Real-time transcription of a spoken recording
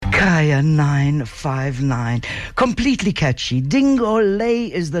Kaya 959. Completely catchy. Dingole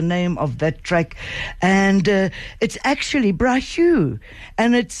is the name of that track. And it's actually Brahu.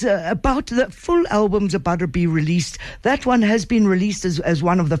 And it's about the full album's about to be released. That one has been released as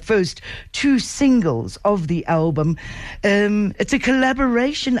one of the first two singles of the album. It's a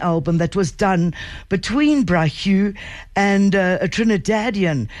collaboration album that was done between Brahu and a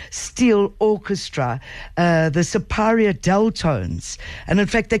Trinidadian steel orchestra, the Siparia Deltones. And in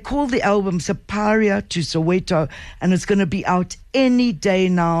fact, they call the album Siparia to Soweto, and it's going to be out any day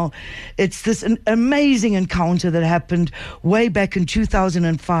now. It's this an amazing encounter that happened way back in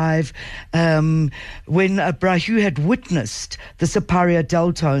 2005 when Brahu had witnessed the Siparia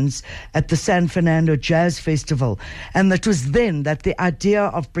Deltones at the San Fernando Jazz Festival. And it was then that the idea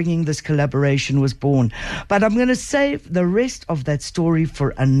of bringing this collaboration was born. But I'm going to save the rest of that story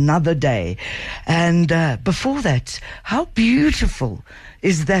for another day. And before that, how beautiful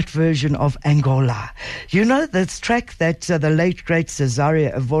is that version of Angola? You know, this track that the late, great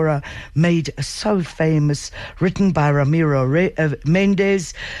Cesaria Evora made so famous, written by Ramiro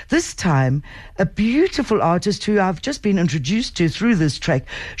Mendes. This time, a beautiful artist who I've just been introduced to through this track.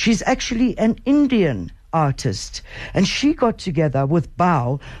 She's actually an Indian artist, and she got together with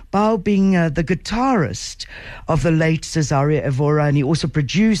Bao being the guitarist of the late Cesaria Evora, and he also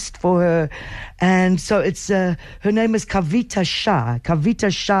produced for her. And so it's her name is Kavita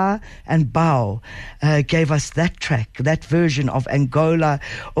Shah and Bao gave us that track, that version of Angola,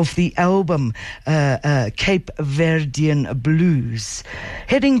 of the album Cape Verdean Blues.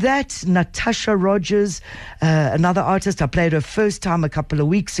 Heading that, Natasha Rogers, another artist. I played her first time a couple of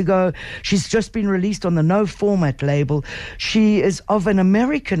weeks ago. She's just been released on the No Format label. She is of an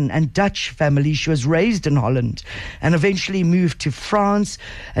American and Dutch family. She was raised in Holland and eventually moved to France,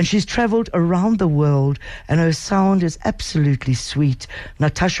 and she's traveled around the world, and her sound is absolutely sweet.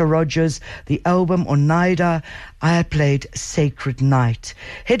 Natasha Rogers, the album Oneida. I played Sacred Night.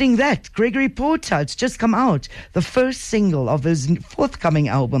 Heading that, Gregory Porter. It's just come out, the first single of his forthcoming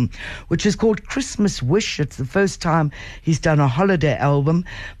album, which is called Christmas Wish. It's the first time he's done a holiday album,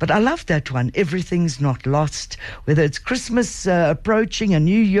 but I love that one. Everything's not lost. Whether it's Christmas approaching, a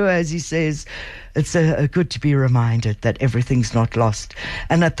new year, as he says, it's good to be reminded that everything's not lost.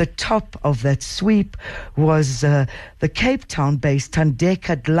 And at the top of that sweep was the Cape Town-based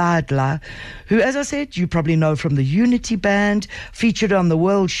Tandeka Dladla, who, as I said, you probably know from the Unity Band, featured on the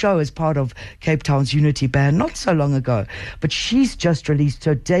World Show as part of Cape Town's Unity Band not so long ago. But she's just released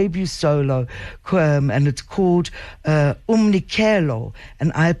her debut solo, and it's called Umnikelo,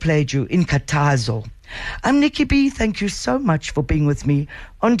 and I played you in Katazo. I'm Nicky B. Thank you so much for being with me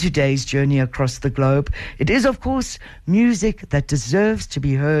on today's journey across the globe. It is, of course, music that deserves to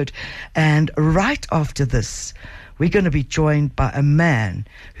be heard. And right after this, we're going to be joined by a man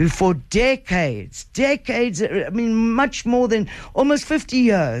who for decades, I mean, much more than almost 50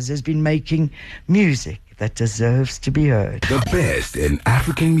 years, has been making music that deserves to be heard. The best in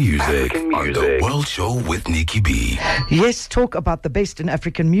African music on the World Show with Nicky B. Yes, talk about the best in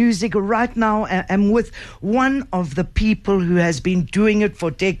African music. Right now, I'm with one of the people who has been doing it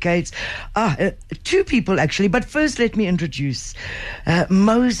for decades. Two people, actually. But first, let me introduce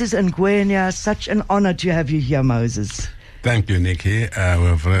Moses Ngwenya. Such an honor to have you here, Moses. Thank you, Nicky.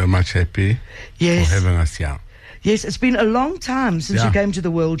 We're very much happy for having us here. Yes, it's been a long time since you came to the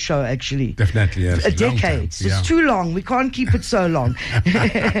World Show, actually. Definitely, yes. A decade. It's too long. We can't keep it so long.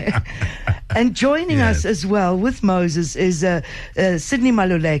 And joining us as well with Moses is Sydney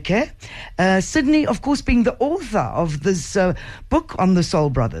Maluleke. Sydney, of course, being the author of this book on the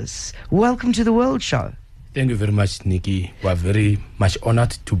Soul Brothers. Welcome to the World Show. Thank you very much, Nicky. We're very much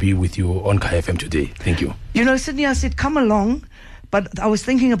honored to be with you on KFM today. Thank you. You know, Sydney, I said, come along, but I was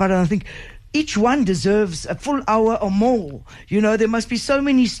thinking about it, and I think, each one deserves a full hour or more. You know, there must be so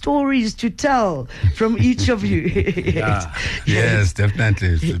many stories to tell from each of you. Yes, definitely.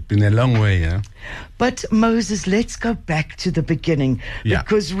 It's been a long way, yeah. But Moses, let's go back to the beginning.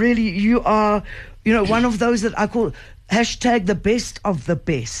 Because really you are, you know, one of those that I call hashtag the best of the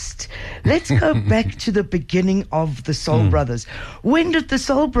best. Let's go back to the beginning of the Soul Brothers. When did the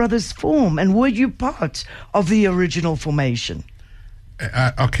Soul Brothers form, and were you part of the original formation?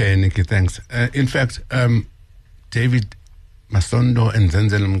 Okay, Nicky, thanks. In fact, David Masondo and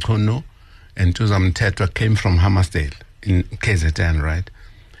Zenzel Mkono and Tuzam Tetwa came from Hammersdale in KZN, right?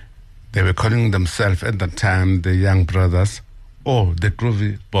 They were calling themselves at that time the Young Brothers or the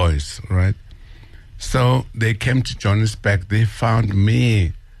Groovy Boys, right? So they came to Johannesburg. They found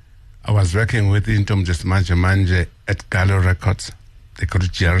me. I was working with Intom Just Manje Manje at Gallo Records. They called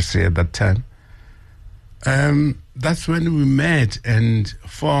it GRC at that time. that's when we met and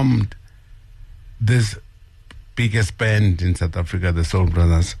formed this biggest band in South Africa, the Soul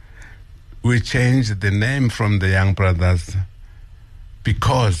Brothers. We changed the name from the Young Brothers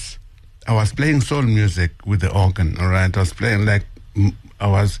because I was playing soul music with the organ, all right? I was playing I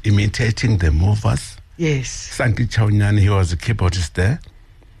was imitating the movers. Yes. Sanki Chaunyani, he was a keyboardist there,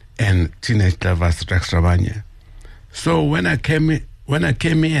 and Teenage Clavas Rex Rabanye. So when I came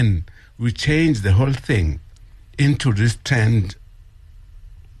in, we changed the whole thing into this trend,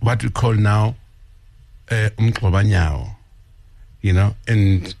 what we call now umqobanyao,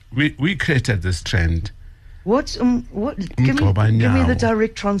 and we created this trend. Give me the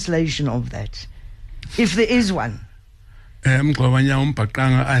direct translation of that, if there is one.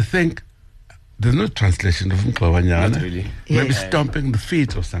 I think there's no translation of umqobanyao. Not really. Maybe Yes. stomping the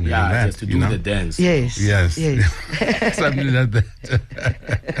feet or something like that. Just to do the dance. Yes. Yes. Yes. Something like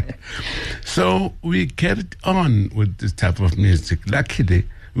that. So we carried on with this type of music. Luckily,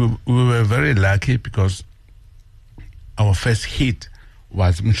 we were very lucky because our first hit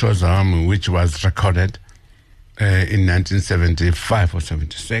was Mshoza, which was recorded in 1975 or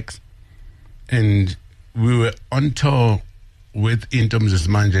 76. And we were on tour with Intomzis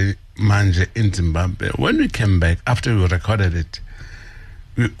Manje in Zimbabwe. When we came back, after we recorded it,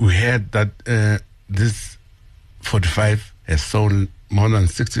 we heard that this 45 has sold more than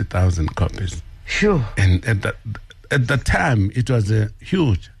 60,000 copies. Sure. And at that time, it was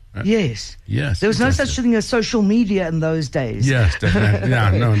huge. Yes. Yes. There was no it such thing as social media in those days. Yes, definitely.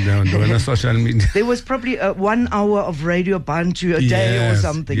 Yeah, no, there were no social media. There was probably 1 hour of radio bantu a day or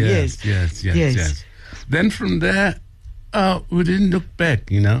something. Yes. Yes. Then from there, we didn't look back,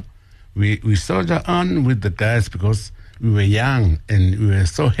 We soldiered on with the guys because we were young and we were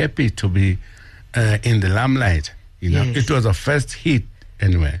so happy to be in the limelight. Yes. It was our first hit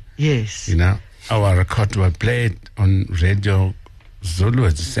anyway. Yes. Our record was played on Radio Zulu,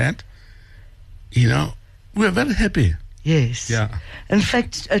 as you said. We were very happy. Yes. Yeah. In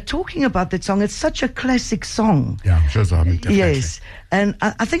fact, talking about that song, it's such a classic song. Yeah, sure. Definitely. Yes. And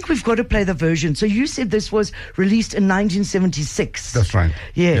I think we've got to play the version. So you said this was released in 1976. That's right.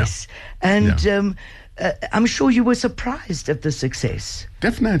 Yes. Yeah. And I'm sure you were surprised at the success.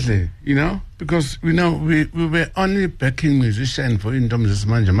 Definitely, because, we were only backing musicians for Intomzis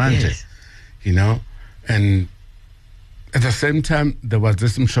Manje, Yes. and at the same time, there was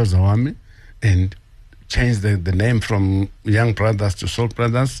this Mshoza and changed the name from Young Brothers to Soul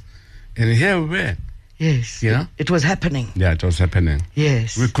Brothers, and here we were. Yes. It was happening. Yeah, it was happening.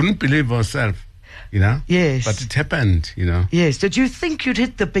 Yes. We couldn't believe ourselves, Yes. but it happened, Yes. Did you think you'd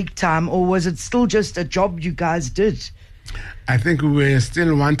hit the big time, or was it still just a job you guys did? I think we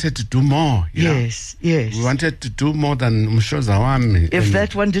still wanted to do more. Yes. We wanted to do more than Mshoza Wami. If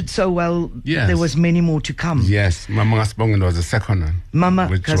that one did so well, Yes. there was many more to come. Yes, Mama Ngasbonga was the second one. Mama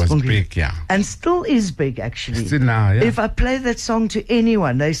which was Kasbongi. big, yeah. And still is big, actually. Still now, yeah. If I play that song to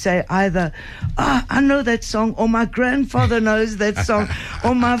anyone, they say either, I know that song, or my grandfather knows that song,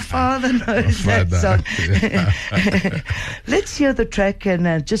 or my father knows that song. Let's hear the track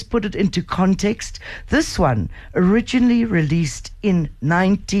and just put it into context. This one, originally released in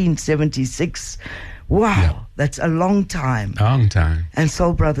 1976. Wow, Yeah. that's a long time. Long time. And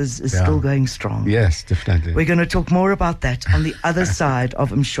Soul Brothers is Yeah. still going strong. Yes, definitely. We're going to talk more about that on the other side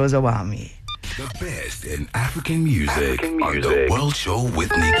of Mshoza Wami. The best in African music on the World Show with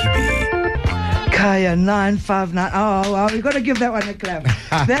Nicky B. Kaya 959. Oh, wow, we've got to give that one a clap.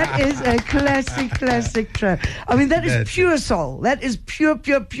 That is a classic track. I mean, that is That's pure soul. That is pure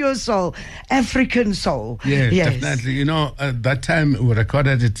soul. African soul. Yes, definitely. At that time we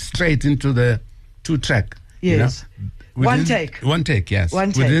recorded it straight into the 2-track. Yes. We One didn't- take. One take, yes. One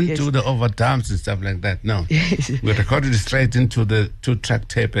We take, didn't yes. do the overdubs and stuff like that, no. Yes. We recorded it straight into the 2-track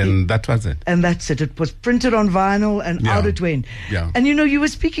tape, and that was it. And that's it. It was printed on vinyl and Yeah. out it went. Yeah. And you were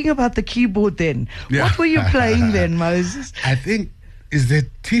speaking about the keyboard then. Yeah. What were you playing then, Moses? I think, is it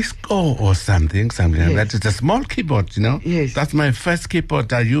Tisco or something like Yes. that? It's a small keyboard, Yes. That's my first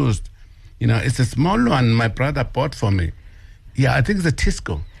keyboard I used. It's a small one my brother bought for me. Yeah, I think it's a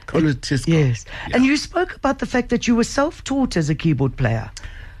Tisco. Call it Tisco. Yes. Yeah. And you spoke about the fact that you were self-taught as a keyboard player.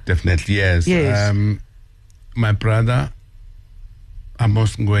 Definitely, yes. Yes. My brother,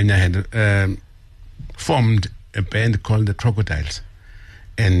 Amos Ngwenya, had formed a band called the Crocodiles.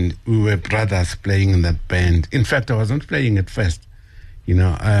 And we were brothers playing in that band. In fact, I wasn't playing at first.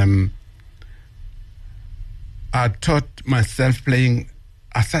 I taught myself playing.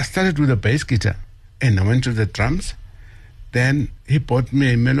 I started with a bass guitar, and I went to the drums. Then he bought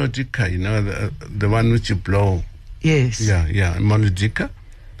me a melodica, the one which you blow. Yes. Yeah, melodica.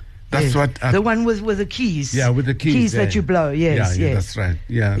 That's what the one with the keys. Yeah, with the keys that you blow. Yes, yeah, yes, that's right.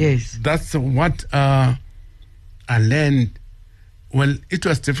 Yeah, yes. That's what I learned. Well, it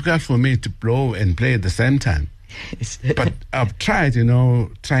was difficult for me to blow and play at the same time. Yes. But I've tried,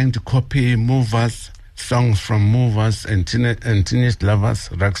 trying to copy movers, songs from movers and Teenage Lovers,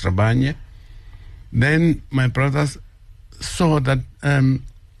 Rax Rabanye. Then my brothers saw that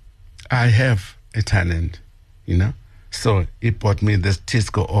I have a talent, So he bought me this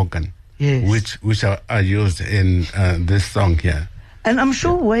Tisco organ, yes, which I used in this song here. And I'm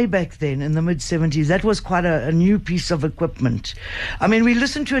sure way back then, in the mid-70s, that was quite a new piece of equipment. I mean, we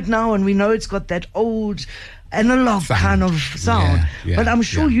listen to it now and we know it's got that old analog kind of sound. Yeah, but I'm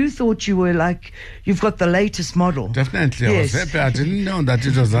sure you thought you were like, you've got the latest model. Definitely. Yes. I was happy. I didn't know that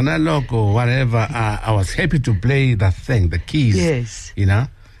it was analog or whatever. I was happy to play that thing, the keys. Yes. I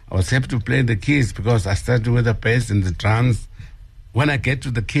was happy to play the keys because I started with the bass and the drums. When I get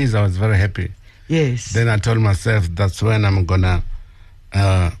to the keys, I was very happy. Yes. Then I told myself that's when I'm going to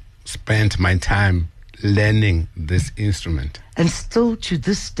spend my time learning this instrument. And still to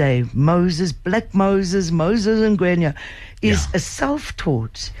this day, Black Moses Ngwenya is a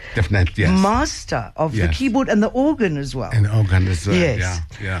self-taught Definitely, yes. master of the keyboard and the organ as well. And organ as well. Yes.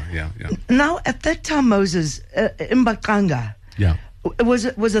 Yeah. Now, at that time, Moses, Mbaqanga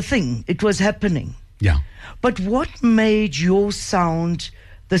was a thing. It was happening. Yeah. But what made your sound,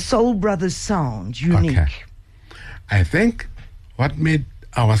 the Soul Brothers sound, unique? Okay. I think what made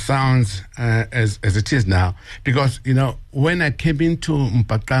our sounds as it is now, because when I came into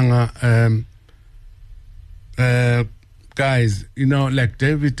Mpaqanga, guys, like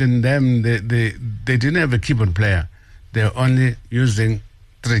David and them, they didn't have a keyboard player. They were only using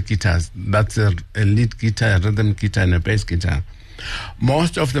 3 guitars. That's a lead guitar, a rhythm guitar, and a bass guitar.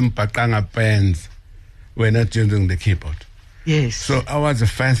 Most of the Mpaqanga bands were not using the keyboard. Yes. So I was the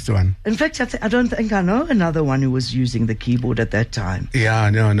first one. In fact, I don't think I know another one who was using the keyboard at that time. Yeah,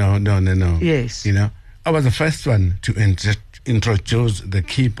 no. Yes. I was the first one to introduce the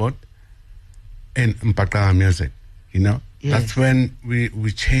keyboard in Mpaqanga music, Yes. That's when we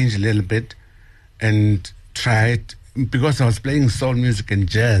changed a little bit and tried, because I was playing soul music and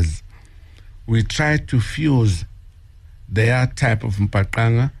jazz, we tried to fuse their type of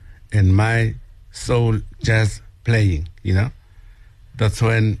Mpaqanga and my soul jazz playing, That's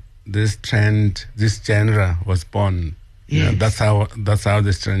when this genre was born. Yes. That's how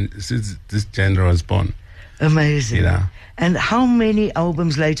this genre was born. Amazing. And how many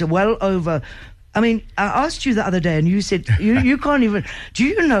albums later? Well over. I mean, I asked you the other day, and you said you can't even. Do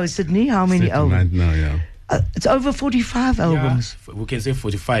you know, Sydney, how many albums? No, yeah. It's over 45 albums. Yeah, we can say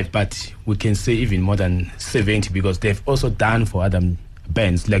 45, but we can say even more than 70 because they've also done for other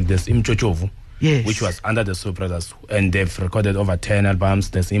bands like this Imchochovu. Yes. Which was under the Soul Brothers, and they've recorded over 10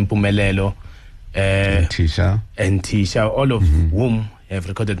 albums. There's Impumelelo, and Tisha, all of whom have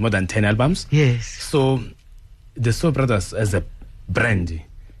recorded more than 10 albums. Yes. So the Soul Brothers as a brand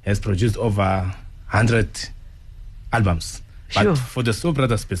has produced over 100 albums. But Sure. for the Soul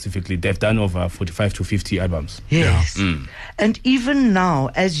Brothers specifically, they've done over 45 to 50 albums. Yes. And even now,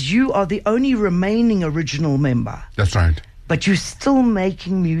 as you are the only remaining original member, That's right. but you're still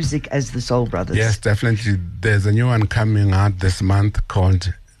making music as the Soul Brothers. Yes, definitely. There's a new one coming out this month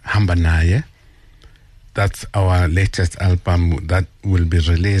called Hamba Naye. That's our latest album that will be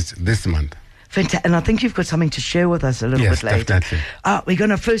released this month. And I think you've got something to share with us a little bit later. Definitely. We're going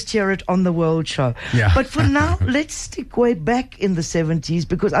to first hear it on the World Show. Yeah. But for now, let's stick way back in the 70s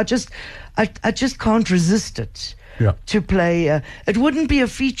because I just can't resist it. Yeah. To play, it wouldn't be a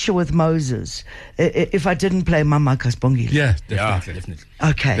feature with Moses if I didn't play Mama Kasbongile. Yeah, Definitely.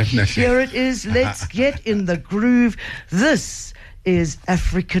 Okay, Definitely. here it is. Let's get in the groove. This is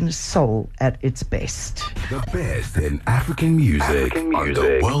African soul at its best. The best in African music on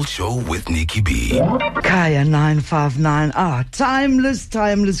the World Show with Nicky B. Kaya 959.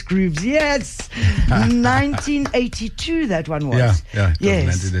 Timeless grooves. Yes. 1982 that one was. Yeah,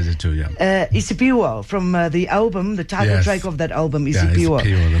 Yes. 1982, yeah. Isipiwo from the album, the title Yes. track of that album, Yeah, Isipiwo.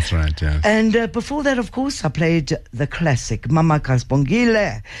 Isipiwo, that's right, yeah. And before that, of course, I played the classic, Mama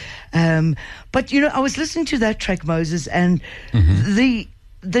Kasbongile. But, I was listening to that track, Moses, and the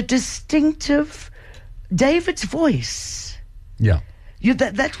distinctive David's voice. Yeah.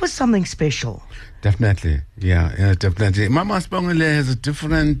 That was something special. Definitely, yeah, definitely. Mama Spongile has a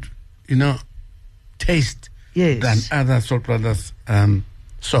different, taste Yes. than other Soul Brothers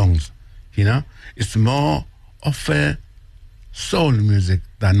songs. It's more of a soul music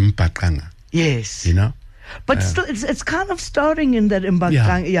than Mpaqanga. Yes. But still, it's kind of starting in that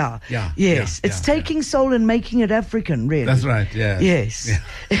Mbaqanga. Yes. It's taking soul and making it African, really. That's right, yes.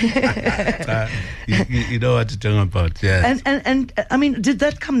 You know what to talk about, yes. And I mean, did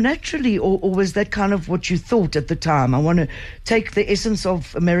that come naturally, or was that kind of what you thought at the time? I want to take the essence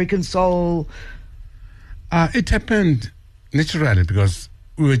of American soul. It happened naturally because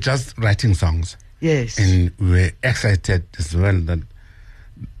we were just writing songs. Yes. And we were excited as well that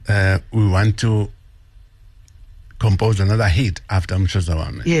we want to compose another hit after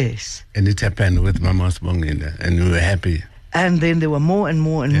Mshozawame. Yes. And it happened with Mama Sbongile, and we were happy. And then there were more and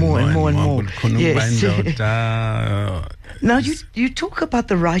more. Yes. Now you talk about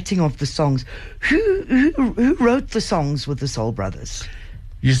the writing of the songs. Who wrote the songs with the Soul Brothers?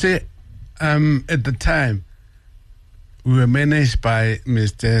 You see, at the time, we were managed by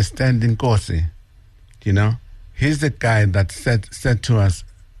Mr. Standing Kosi. You know, he's the guy that said to us,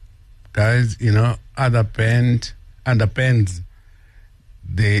 guys, you know, other bands,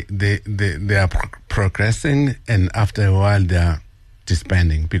 they are progressing, and after a while they are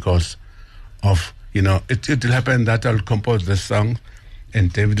disbanding because of, you know, it will happen that I'll compose this song,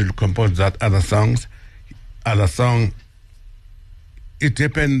 and David will compose that other song. It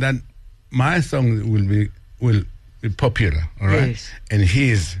happened that my song will be popular, all right, yes. and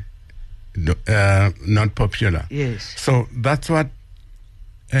his not popular. Yes. So that's what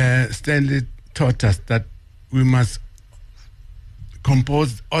Stanley taught us, that we must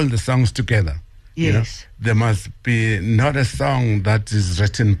compose all the songs together. Yes. You know? There must be not a song that is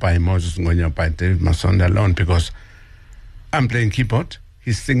written by Moses Ngwenya, by David Masondo alone, because I'm playing keyboard,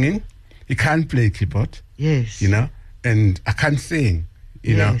 he's singing, he can't play keyboard. Yes. You know, and I can't sing,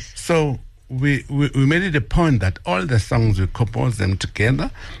 you know. So we made it a point that all the songs, we compose them together,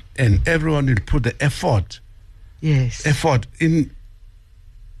 and everyone will put the effort. Yes. Effort in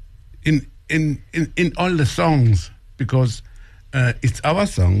all the songs, because it's our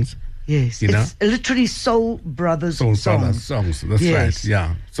songs. Yes, it's literally Soul Brothers songs. That's right.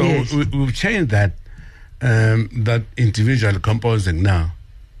 Yeah. So we've changed that that individual composing now.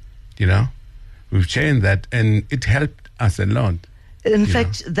 You know, we've changed that, and it helped us a lot. In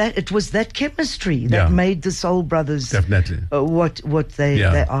fact, that it was that chemistry that made the Soul Brothers definitely what they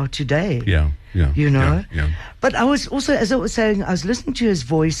are today. Yeah. You know? Yeah. But I was also, as I was saying, I was listening to his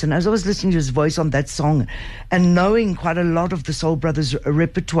voice, and as I was listening to his voice on that song and knowing quite a lot of the Soul Brothers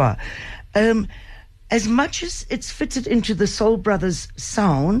repertoire, as much as it's fitted into the Soul Brothers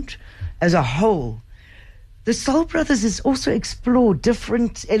sound as a whole, the Soul Brothers has also explored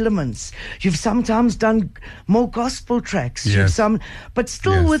different elements. You've sometimes done more gospel tracks, but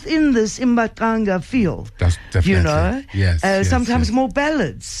still within this Mbaqanga feel. That's definitely. You know? Yes. Sometimes more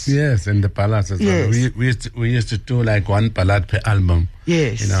ballads. Yes, and the ballads as well. We used to do like one ballad per album.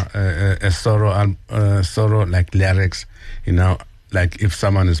 Yes. You know, a sorrow like lyrics, you know, like if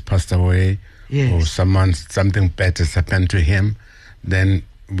someone has passed away or something bad has happened to him, then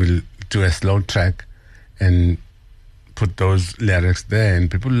we'll do a slow track and put those lyrics there,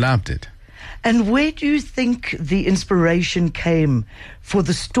 and people loved it. And where do you think the inspiration came for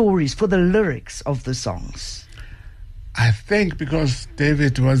the stories, for the lyrics of the songs? I think because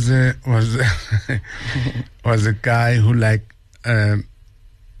David was a guy who liked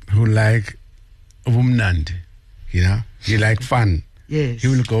umnandi, you know. He liked fun. Yes. He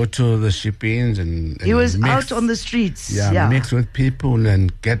will go to the shippings and he was mix, out on the streets. Mix with people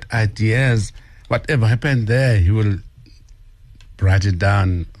and get ideas. Whatever happened there, he will write it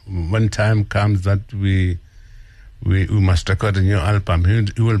down. When time comes that we must record a new album,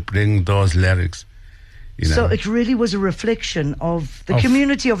 he will bring those lyrics. You know? So it really was a reflection of the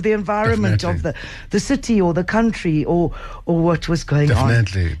community, of the environment, of the city or the country or what was going on.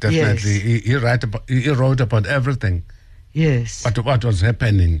 Definitely. Yes. He wrote about everything. Yes. But what was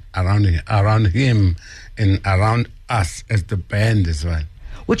happening around him and around us as the band as well.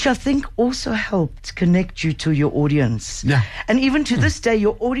 Which I think also helped connect you to your audience. Yeah. And even to this day,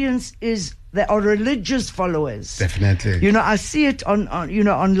 your audience they are religious followers. Definitely. You know, I see it on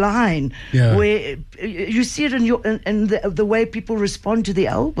online, where you see it in the way people respond to the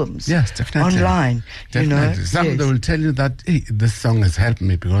albums. Yes, definitely. Online, definitely. You know. Some they will tell you that, hey, this song has helped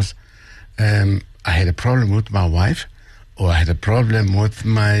me because I had a problem with my wife, or I had a problem with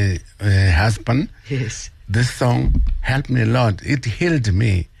my husband. Yes. This song helped me a lot. It healed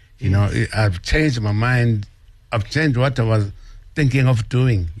me. You know, I've changed my mind. I've changed what I was thinking of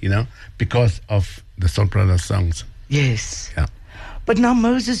doing, you know, because of the Soul Brothers songs. Yes. Yeah. But now,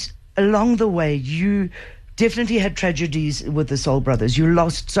 Moses, along the way, you definitely had tragedies with the Soul Brothers. You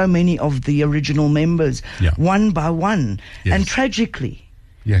lost so many of the original members, one by one, and tragically.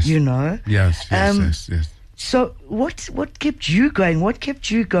 Yes. You know? Yes. So what kept you going? What kept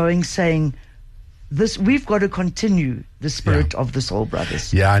you going saying, this, we've got to continue the spirit of the Soul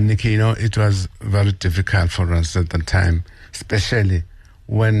Brothers? Yeah, Nicky, it was very difficult for us at the time, especially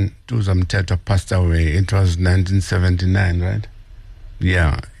when Tuza Mteto passed away. It was 1979, right?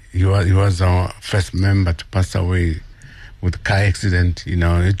 Yeah, he was our first member to pass away with a car accident.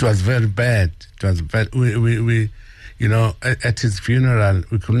 It was very bad. It was bad. We at his funeral,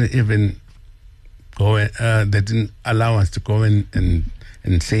 we couldn't even go. They didn't allow us to go in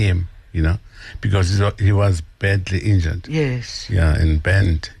and see him, because he was badly injured. Yes. Yeah, and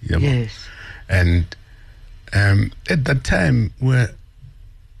bent. Yes. And at that time,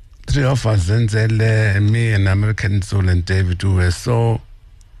 three of us, Zenzele, me and American Soul and David, we were so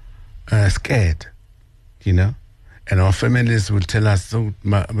scared, and our families will tell us, so,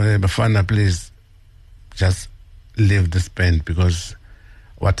 Bafana, please just leave this band, because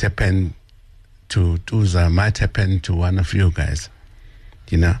what happened to Tuza might happen to one of you guys,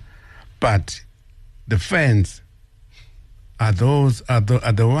 But the fans are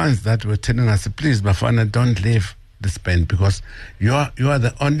the ones that were telling us, please, Bafana, don't leave this band, because you are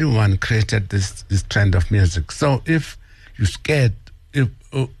the only one created this trend of music. So if you're scared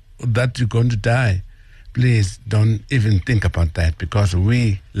that you're going to die, please don't even think about that, because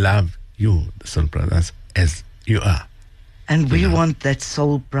we love you, the Soul Brothers, as you are. And we want that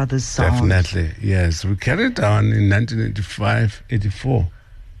Soul Brothers sound. Definitely, yes. We carried on in 1985, 84.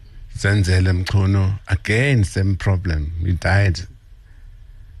 Zenzele Mkono, again, same problem. He died.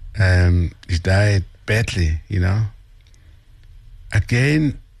 He died badly,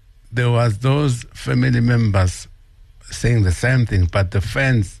 Again, there was those family members saying the same thing, but the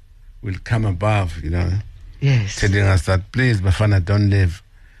fans will come above, Yes. telling us that, please, Bafana, don't leave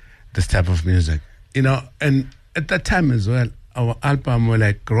this type of music. And at that time as well, our album were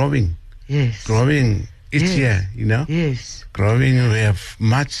like growing. Yes. Growing each year, Yes. Growing, we have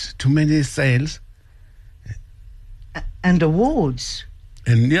much too many sales. And awards.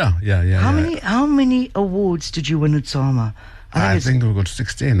 And How many awards did you win at Sama? I think we got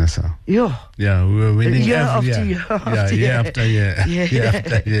 16 or so. Yeah. Yeah, we were winning Year every after year. year after year year. after year. Yeah. Year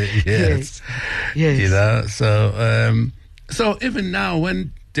after year, yes. Yes. So even now,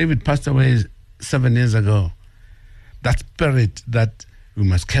 when David passed away 7 years ago, that spirit that we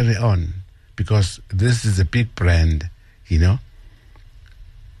must carry on, because this is a big brand,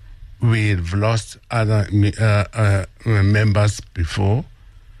 We've lost other members before,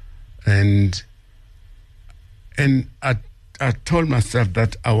 and I told myself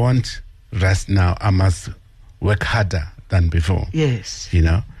that I won't rest now. I must work harder than before. Yes.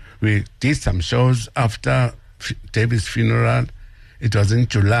 We did some shows after David's funeral. It was in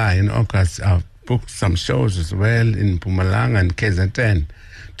July. In August, I booked some shows as well in Mpumalanga and KZN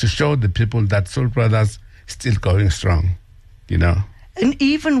to show the people that Soul Brothers still going strong, And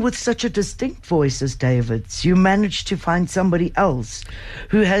even with such a distinct voice as David's, you managed to find somebody else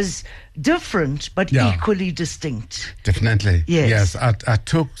who has different but equally distinct. Definitely. Yes. I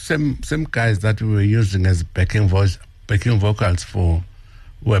took some guys that we were using as backing vocals for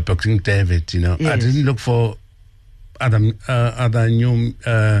backing David, Yes. I didn't look for other new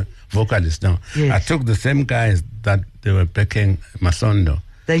vocalists, no. Yes. I took the same guys that they were backing Masondo.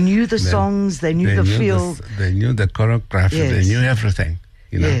 They knew the songs, they knew the feel. They knew the choreography, Yes. they knew everything,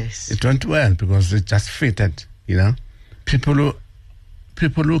 Yes. It went well because it just fitted,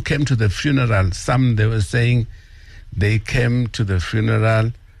 People who came to the funeral, some they were saying they came to the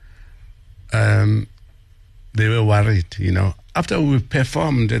funeral, they were worried, After we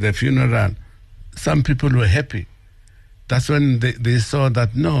performed at the funeral, some people were happy. That's when they saw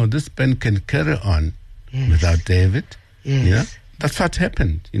that, no, this band can carry on without David. Yes. That's what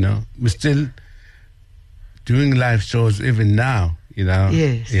happened, We're still doing live shows even now,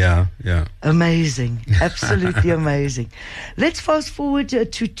 Yes. Yeah. Amazing. Absolutely amazing. Let's fast forward to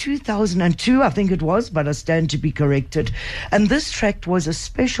 2002, I think it was, but I stand to be corrected. And this track was a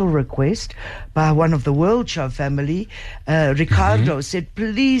special request by one of the World Show family. Ricardo said,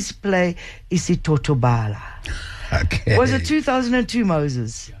 please play Isitotobala. Okay. Was it 2002,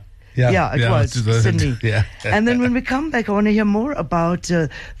 Moses? Yeah, it was, 2002, Sydney. yeah. And then when we come back, I want to hear more about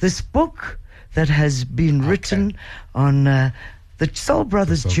this book that has been written on the Soul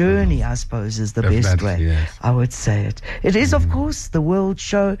Brothers' journey, I suppose, is the best way yes. I would say it. It is, of course, the World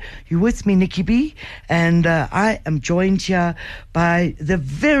Show. You're with me, Nicky B, and I am joined here by the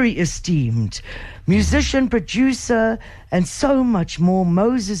very esteemed musician, producer, and so much more.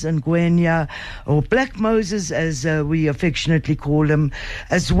 Moses Ngwenya, or Black Moses as we affectionately call him,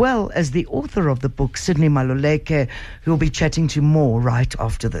 as well as the author of the book, Sydney Maluleke, who will be chatting to more right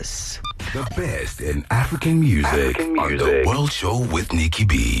after this. The best in African music on The World Show with Nicky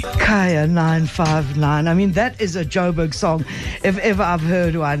B. Kaya 959. I mean, that is a Joburg song, if ever I've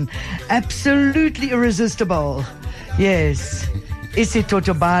heard one. Absolutely irresistible. Yes. Isi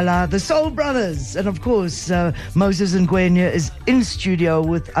Totobala, the Soul Brothers. And of course, Moses Ngwenya is in studio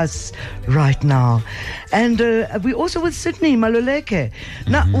with us right now. And we're also with Sydney Maluleke.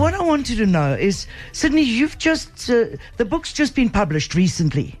 Now, what I wanted to know is, Sydney, you've just, the book's just been published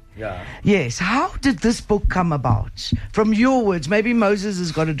recently. Yeah. Yes. How did this book come about? From your words, maybe Moses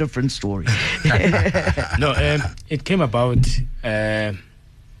has got a different story. No, it came about...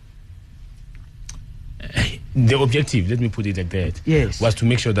 the objective, let me put it like that, yes, was to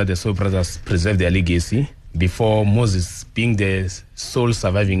make sure that the Soul Brothers preserve their legacy before Moses, being the sole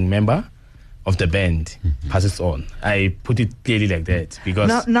surviving member of the band, passes on. I put it clearly like that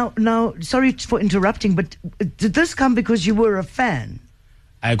because... Now, sorry for interrupting, but did this come because you were a fan?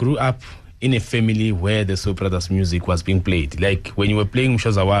 I grew up in a family where the Soul Brothers music was being played. Like when you were playing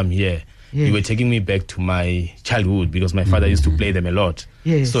Mshozawam here, yes, you were taking me back to my childhood because my father used to play them a lot.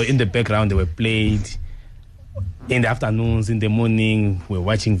 Yes. So in the background, they were played in the afternoons, in the morning, we're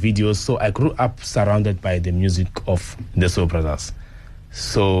watching videos. So I grew up surrounded by the music of the Soul Brothers.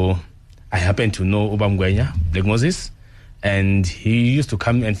 So I happened to know Ngwenya, Black Moses, and he used to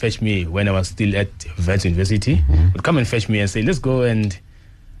come and fetch me when I was still at Vets University. Would come and fetch me and say, let's go and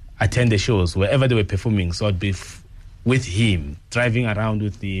attend the shows wherever they were performing. So I'd be with him, driving around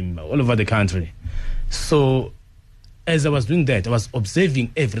with him all over the country. So as I was doing that, I was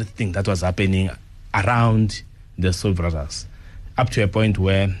observing everything that was happening around the Soul Brothers, up to a point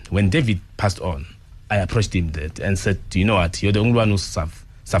where when David passed on, I approached him and said, you know what, you're the only one who's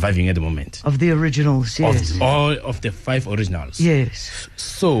surviving at the moment. Of the originals, yes. Of all of the 5 originals. Yes.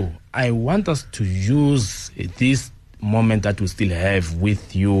 So I want us to use this moment that we still have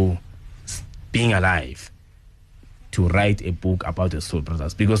with you being alive to write a book about the Soul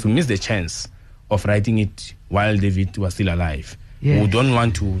Brothers, because we missed the chance of writing it while David was still alive. Yes. We don't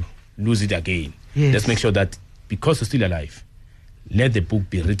want to lose it again. Yes. Let's make sure that because you're still alive, let the book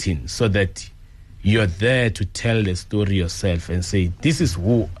be written so that you're there to tell the story yourself and say, this is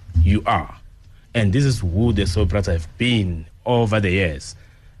who you are, and this is who the Soul Brothers have been over the years.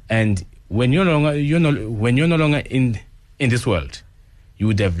 And when you're no longer in this world, you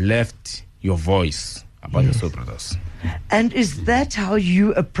would have left your voice about the Soul Brothers. And is that how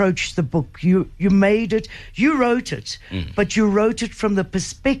you approached the book? You made it, you wrote it, but you wrote it from the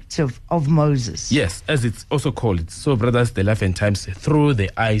perspective of Moses. Yes, as it's also called, Soul Brothers, The Life and Times Through the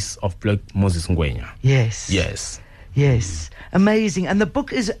Eyes of Black Moses Ngwenya. Yes. Yes. Yes. Amazing. And the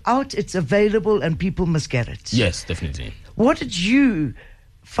book is out, it's available, and people must get it. Yes, definitely. What did you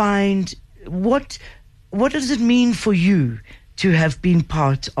find, what does it mean for you to have been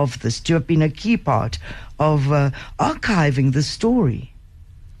part of this, to have been a key part of archiving the story?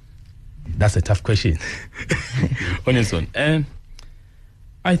 That's a tough question. On its own.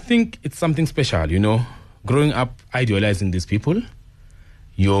 I think it's something special, you know. Growing up, idealizing these people,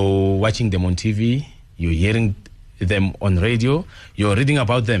 you're watching them on TV, you're hearing them on radio, you're reading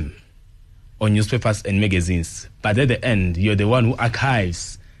about them on newspapers and magazines. But at the end, you're the one who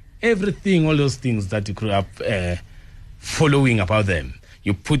archives everything, all those things that you grew up following about them.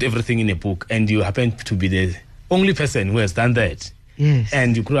 You put everything in a book, and you happen to be the only person who has done that. Yes.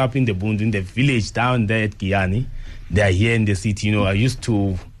 And you grew up in the Bundu, in the village down there at Giyani. They are here in the city. You know, I used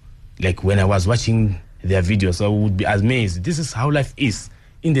to, like when I was watching their videos, I would be amazed. This is how life is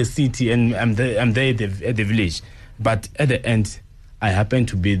in the city, and I'm there at the village. But at the end, I happen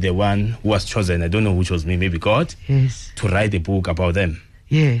to be the one who was chosen. I don't know which was me, maybe God, yes, to write a book about them.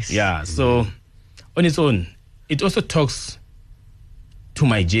 Yes. Yeah, so on its own, it also talks to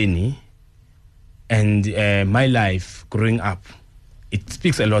my journey and my life growing up. It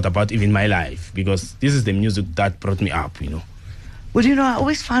speaks a lot about even my life, because this is the music that brought me up, you know. Well, you know, I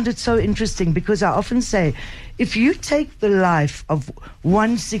always find it so interesting, because I often say, if you take the life of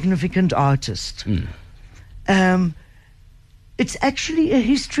one significant artist, it's actually a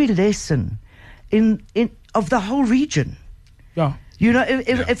history lesson of the whole region. Yeah. You know,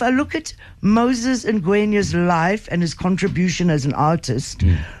 if I look at Moses Ngwenya's life and his contribution as an artist,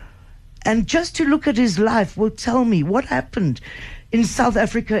 and just to look at his life will tell me what happened in South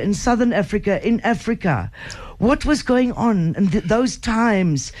Africa, in Southern Africa, in Africa, what was going on in those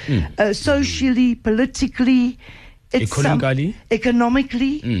times, socially, politically, economically,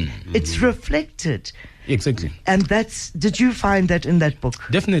 it's reflected. Exactly. And did you find that in that book?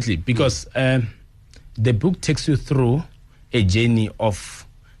 Definitely, because the book takes you through a journey of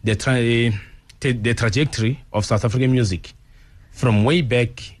the trajectory of South African music from way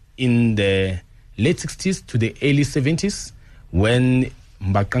back in the late 60s to the early 70s, when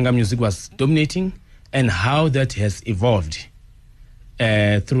Mbaqanga music was dominating, and how that has evolved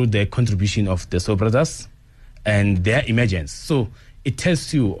through the contribution of the Soul Brothers and their emergence. So it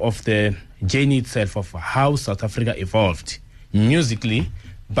tells you of the journey itself of how South Africa evolved musically,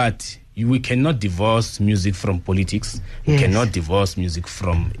 but we cannot divorce music from politics. We cannot divorce music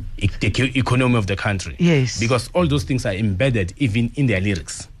from the economy of the country. Yes. Because all those things are embedded even in their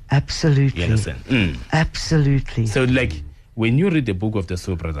lyrics. Absolutely. You understand? Absolutely. So, like, when you read the book of the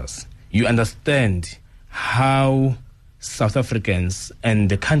Soul Brothers, you understand how South Africans and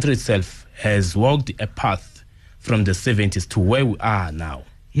the country itself has walked a path from the 70s to where we are now.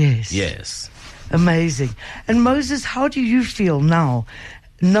 Yes. Yes. Amazing. And Moses, how do you feel now,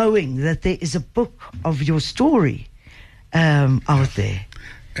 knowing that there is a book of your story out there?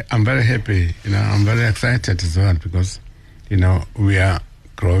 I'm very happy. I'm very excited as well because, we are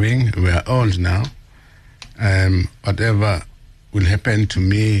growing. We are old now. Whatever will happen to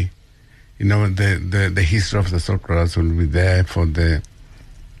me, the history of the Soul Brothers will be there for the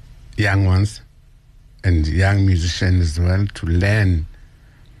young ones and young musicians as well to learn,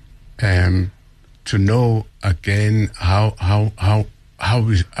 to know again how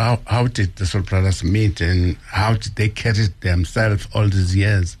did the Soul Brothers meet and how did they carry themselves all these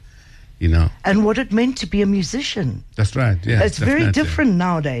years, And what it meant to be a musician. That's right, yeah. It's very different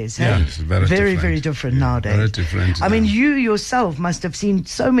nowadays. Yeah, hey? it's very different. Very different nowadays. Very different. I mean, you yourself must have seen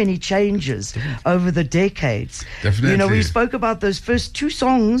so many changes over the decades. Definitely. We spoke about those first 2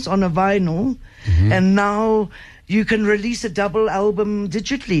 songs on a vinyl, and now you can release a double album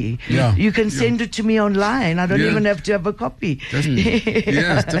digitally. Yeah. You can send it to me online. I don't even have to have a copy.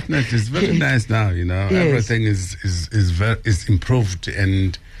 Yes, definitely. It's very nice now, Yes. Everything is improved,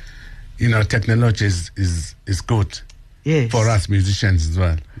 and technology is good for us musicians as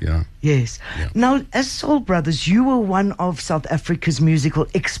well. Yeah. Yes. Yeah. Now, as Soul Brothers, you were one of South Africa's musical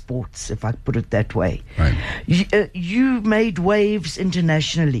exports, if I put it that way. Right. You made waves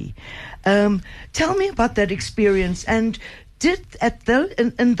internationally. Tell me about that experience. And did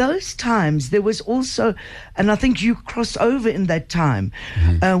in those times there was also, and I think you crossed over in that time,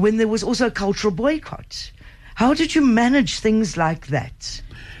 when there was also a cultural boycott. How did you manage things like that?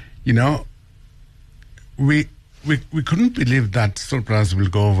 We couldn't believe that Soul Brothers will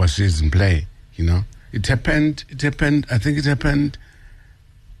go overseas and play. It happened. I think it happened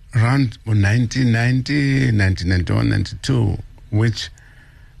around 1990, 1991, 92, which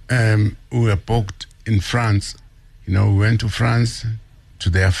we were booked in France. We went to France to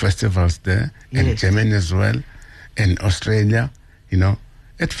their festivals there, and Germany as well, and Australia.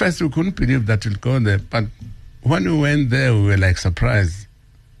 At first we couldn't believe that we'd go there, but when we went there, we were like surprised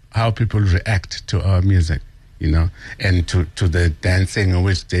how people react to our music, and to the dancing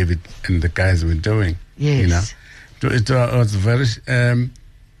which David and the guys were doing. Yes. It was very,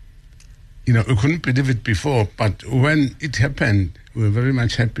 we couldn't believe it before, but when it happened, we were very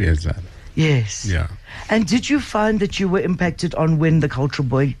much happy as well. Yes. Yeah. And did you find that you were impacted on when the cultural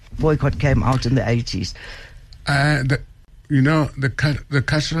boycott came out in the 80s? The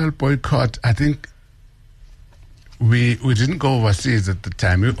cultural boycott, I think we didn't go overseas at the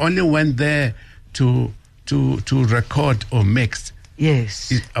time. We only went there to record or mix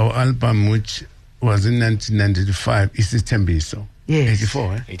our album, which was in 1995, Isitembiso. Yes.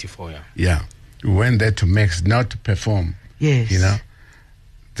 84, eh? 84, yeah. Yeah. We went there to mix, not to perform. Yes.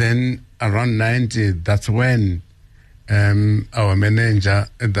 Then around 90, that's when our manager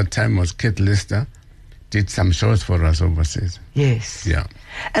at that time was Kate Lister, did some shows for us overseas. Yes. Yeah.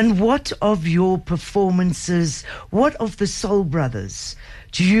 And what of your performances, what of the Soul Brothers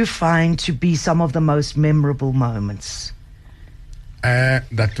do you find to be some of the most memorable moments?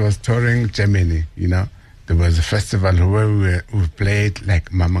 That was touring Germany, There was a festival where we played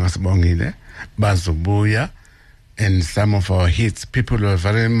like Mama Sibongile, Bazubuya, and some of our hits. People were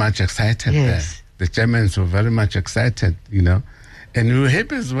very much excited there. The Germans were very much excited, And we were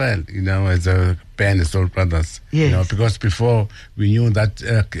happy as well, as a band, Soul Brothers. Yes. Because before we knew that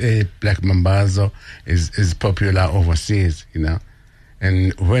Black Mambazo is popular overseas,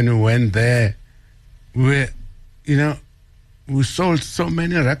 And when we went there, we sold so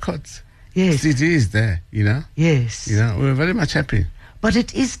many records. Yes. CDs there, Yes. We were very much happy. but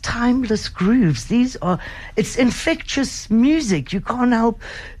it is timeless grooves. It's infectious music. You can't help.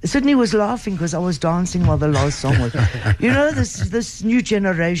 Sydney was laughing because I was dancing while the last song was. This new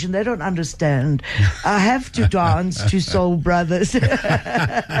generation, they don't understand. I have to dance to Soul Brothers.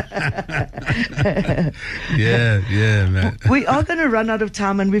 Yeah, man. We are going to run out of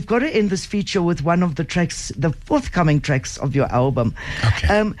time, and we've got to end this feature with one of the tracks, the forthcoming tracks of your album.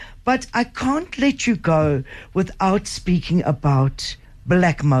 Okay. But I can't let you go without speaking about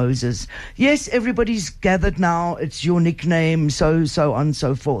Black Moses. Yes, everybody's gathered now. It's your nickname, so on,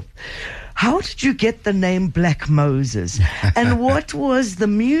 so forth. How did you get the name Black Moses? And what was the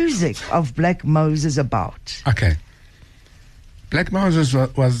music of Black Moses about? Okay. Black Moses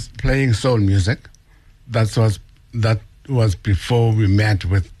was playing soul music. That was before we met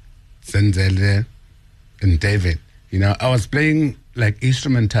with Zenzele and David. I was playing like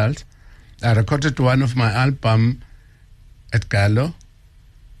instrumentals. I recorded one of my album at Gallo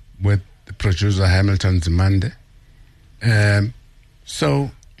with the producer Hamilton Zimande.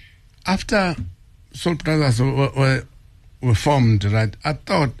 So after Soul Brothers were formed, right, I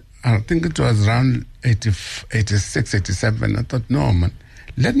think it was around 86, 87. I thought, no, man,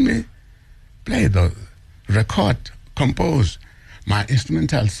 let me play record, compose my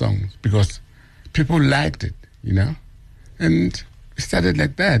instrumental songs because people liked it, And it started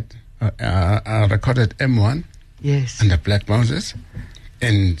like that. I recorded M1 and the Black Moses,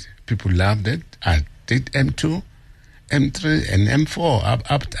 and people loved it. I did M2, M3, and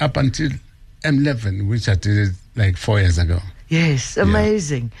M4 up until M11, which I did it like 4 years ago. Yes,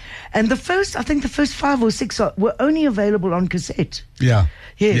 amazing. Yeah. And the first 5 or 6 were only available on cassette. Yeah.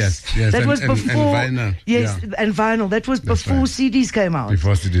 Yes. That was before. And vinyl. Yes, and vinyl. That was before CDs came out.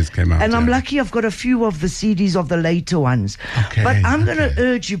 Before CDs came out. And I'm lucky I've got a few of the CDs of the later ones. Okay. But I'm going to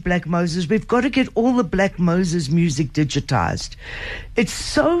urge you, Black Moses, we've got to get all the Black Moses music digitized. It's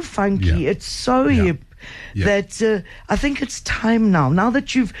so funky. It's so hip. That I think it's time now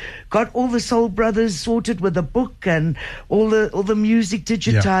that you've got all the Soul Brothers sorted with the book and all the music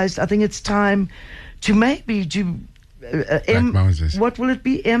digitized. I think it's time to maybe do Moses. What will it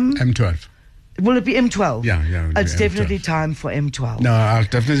be? M12. Will it be M12? Yeah. It's M12. definitely time for M12. No, I'll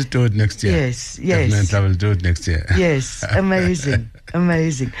definitely do it next year. Yes. Definitely, I will do it next year. Yes, amazing.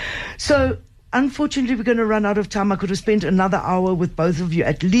 So, unfortunately, we're going to run out of time. I could have spent another hour with both of you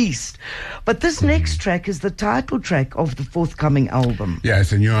at least. But this next track is the title track of the forthcoming album. Yeah,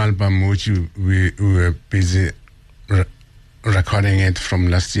 it's a new album which we were busy recording it from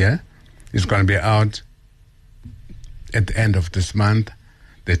last year. It's going to be out at the end of this month.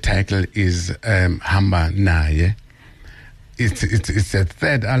 The title is Hamba Naye. It's a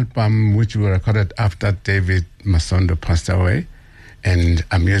third album which we recorded after David Masondo passed away. And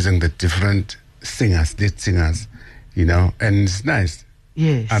I'm using the different lead singers, and it's nice.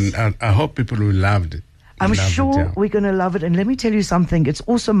 Yes. And I hope people will love it. I'm sure we're going to love it. And let me tell you something. It's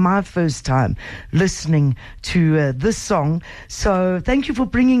also my first time listening to this song. So thank you for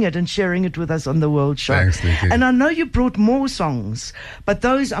bringing it and sharing it with us on The World Show. Thanks, Nicky. And I know you brought more songs, but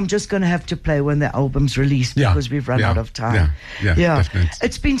those I'm just going to have to play when the album's released because we've run out of time. Yeah, definitely.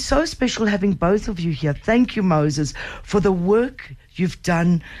 It's been so special having both of you here. Thank you, Moses, for the work you've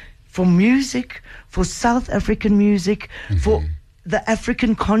done for music, for South African music, for the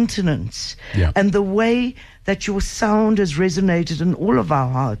African continent, and the way that your sound has resonated in all of our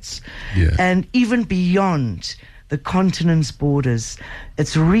hearts, and even beyond the continent's borders.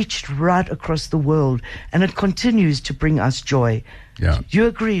 It's reached right across the world, and it continues to bring us joy. Yeah. You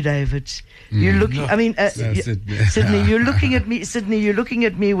agree, David? You're looking. I mean, Sydney. You're looking at me. Sydney, you're looking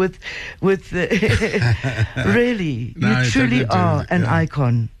at me with really. No, you truly are an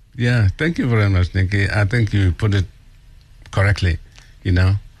icon. Yeah, thank you very much, Nicky. I think you put it correctly.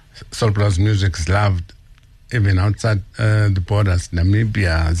 Soul Brothers music is loved even outside the borders,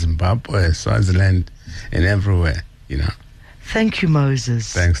 Namibia, Zimbabwe, Swaziland, and everywhere. Thank you,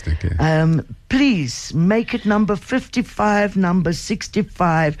 Moses. Thanks, Nicky. Please make it number 55, number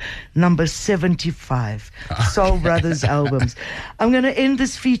 65, number 75. Soul Brothers albums. I'm going to end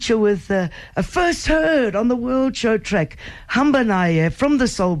this feature with a first heard on the World Show track, Hamba Naye from the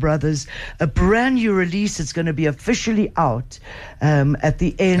Soul Brothers, a brand new release. It's going to be officially out at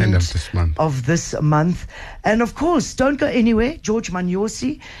the end of this month. And of course, don't go anywhere. George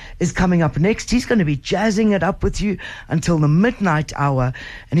Manyosi is coming up next. He's going to be jazzing it up with you until the midnight hour,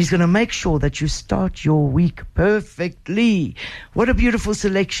 and he's going to make sure that you start your week perfectly. What a beautiful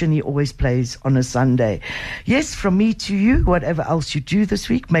selection he always plays on a Sunday. Yes, from me to you, whatever else you do this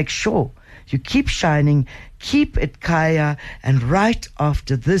week, make sure you keep shining, keep it Kaya, and right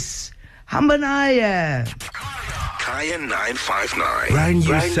after this, Hamba Naye. Kaya 959. Brand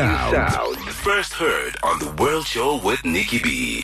new sound. First heard on The World Show with Nicky B.